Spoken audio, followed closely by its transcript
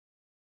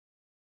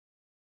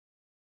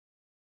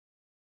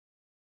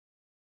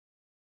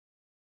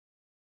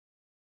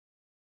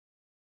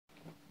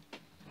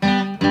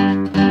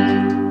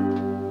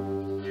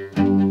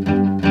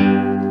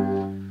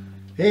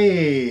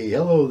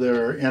Hello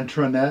there,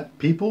 intranet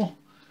people.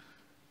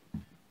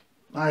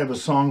 I have a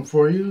song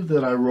for you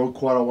that I wrote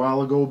quite a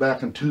while ago,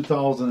 back in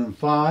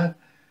 2005,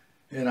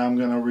 and I'm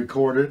going to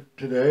record it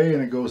today,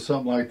 and it goes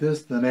something like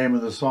this. The name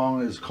of the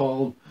song is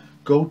called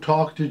Go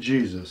Talk to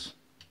Jesus.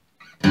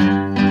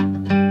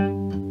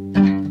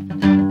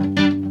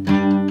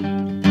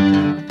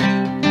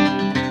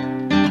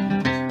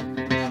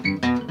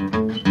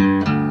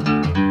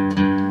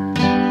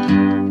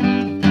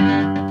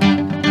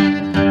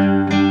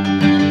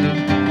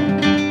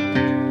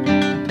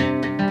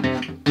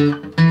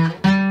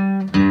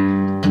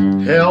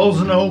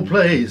 Hell's no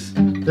place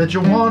that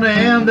you want to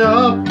end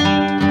up,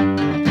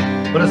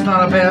 but it's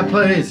not a bad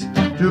place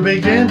to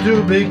begin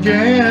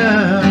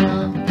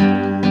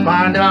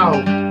Find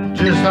out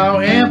just how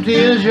empty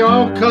is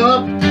your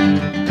cup.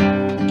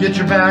 Get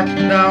your back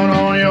down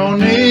on your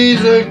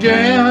knees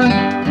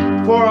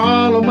again. For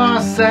all of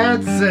my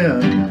sad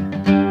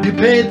sin, you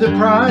paid the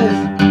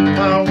price.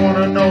 I want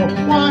to know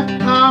why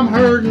I'm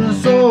hurting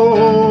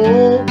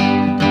so.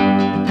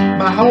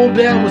 My whole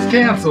debt was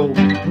canceled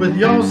with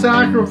your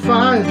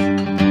sacrifice.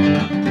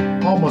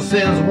 All my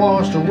sins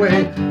washed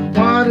away,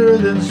 whiter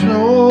than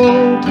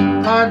snow.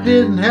 I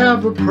didn't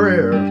have a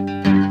prayer,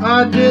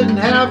 I didn't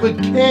have a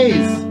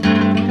case.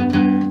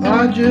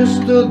 I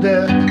just stood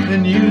there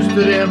and you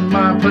stood in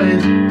my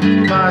place.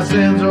 My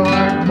sins are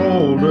like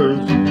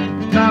boulders,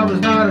 now there's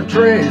not a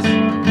trace.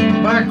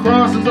 My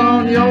cross is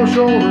on your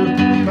shoulders,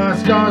 my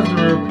scars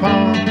are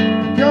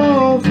upon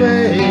your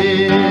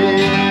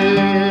face.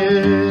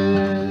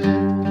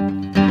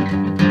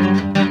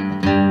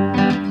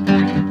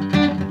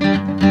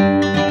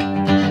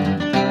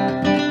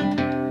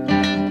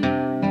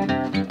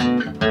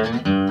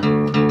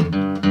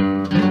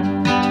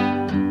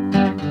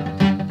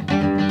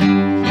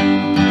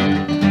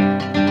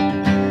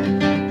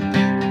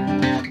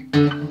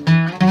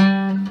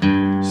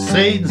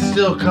 Satan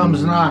still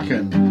comes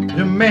knocking,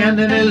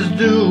 demanding his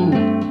due.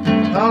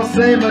 I'll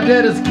say my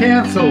debt is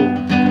canceled,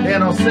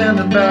 and I'll send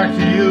it back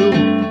to you.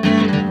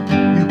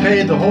 You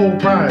paid the whole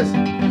price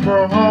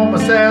for all my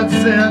sad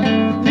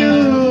sin.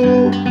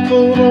 You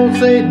fooled old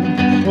Satan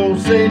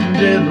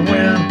didn't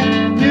win.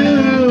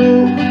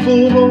 You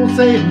fooled old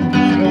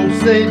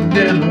Satan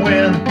didn't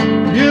win.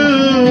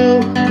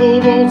 You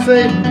fooled old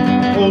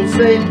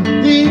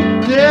Satan, he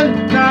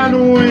did not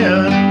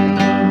win.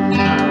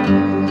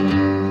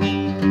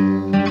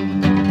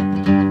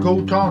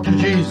 Go talk to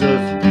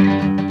Jesus.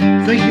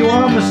 Think you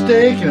are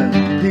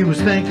mistaken, he was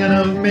thinking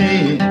of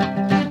me.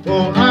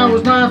 Oh, I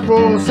was not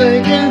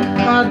forsaken,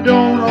 I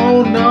don't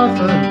owe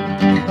nothing,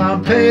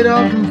 I'm paid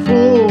up in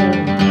full.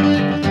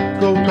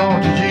 Go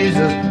talk to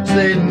Jesus,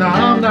 say, no,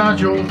 I'm not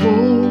your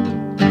fool.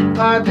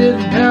 I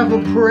didn't have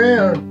a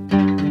prayer,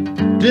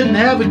 didn't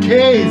have a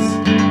case.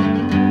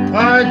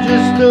 I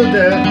just stood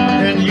there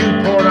and you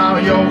poured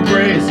out your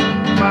grace.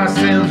 My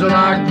sins are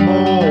like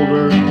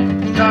boulders,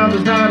 now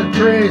there's not a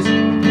trace.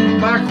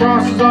 My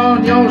cross is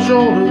on your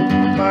shoulders,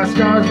 my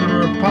scars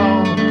are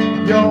upon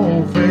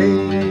your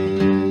face.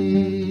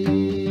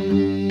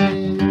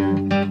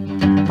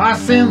 My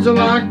sins are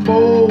like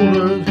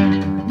boulders,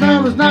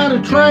 now there's not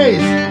a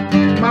trace.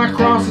 My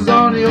cross is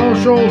on your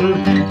shoulders,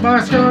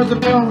 my scars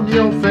upon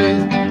your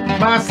face.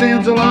 My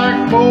sins are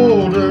like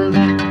boulders,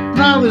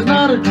 now there's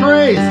not a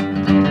trace.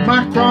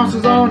 My cross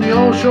is on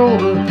your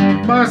shoulders,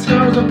 my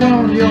scars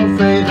upon your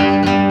face.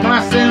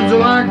 My sins are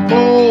like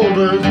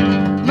boulders,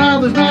 now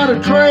there's not a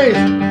trace.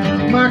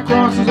 My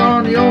cross is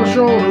on your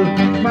shoulders,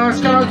 my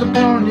scars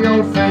upon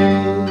your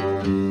face.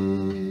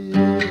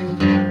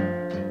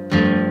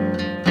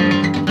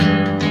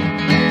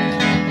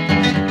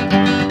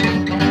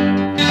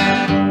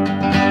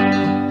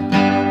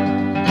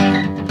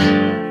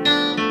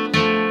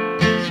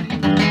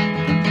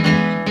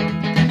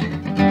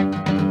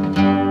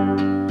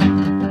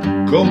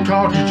 Go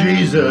talk to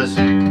Jesus.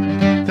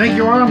 Think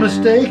you are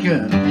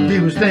mistaken, he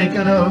was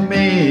thinking of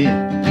me.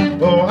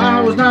 Oh, I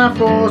was not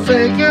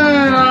forsaken,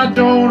 I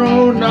don't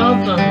owe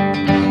nothing,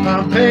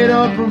 I'm paid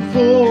up in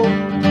full.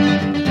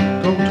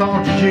 Go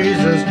talk to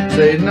Jesus,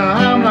 say, no,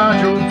 I'm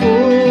not your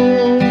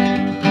fool.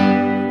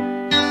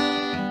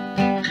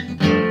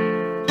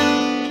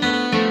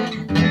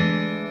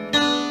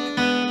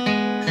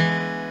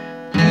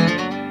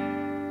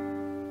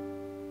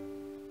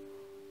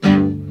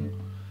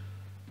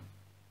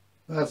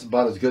 That's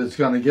about as good as it's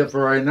going to get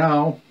for right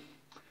now.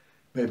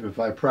 Maybe if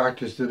I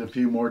practiced it a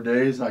few more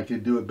days, I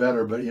could do it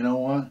better. But you know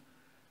what?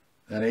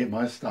 That ain't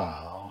my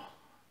style.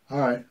 All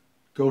right.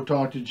 Go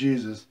talk to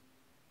Jesus.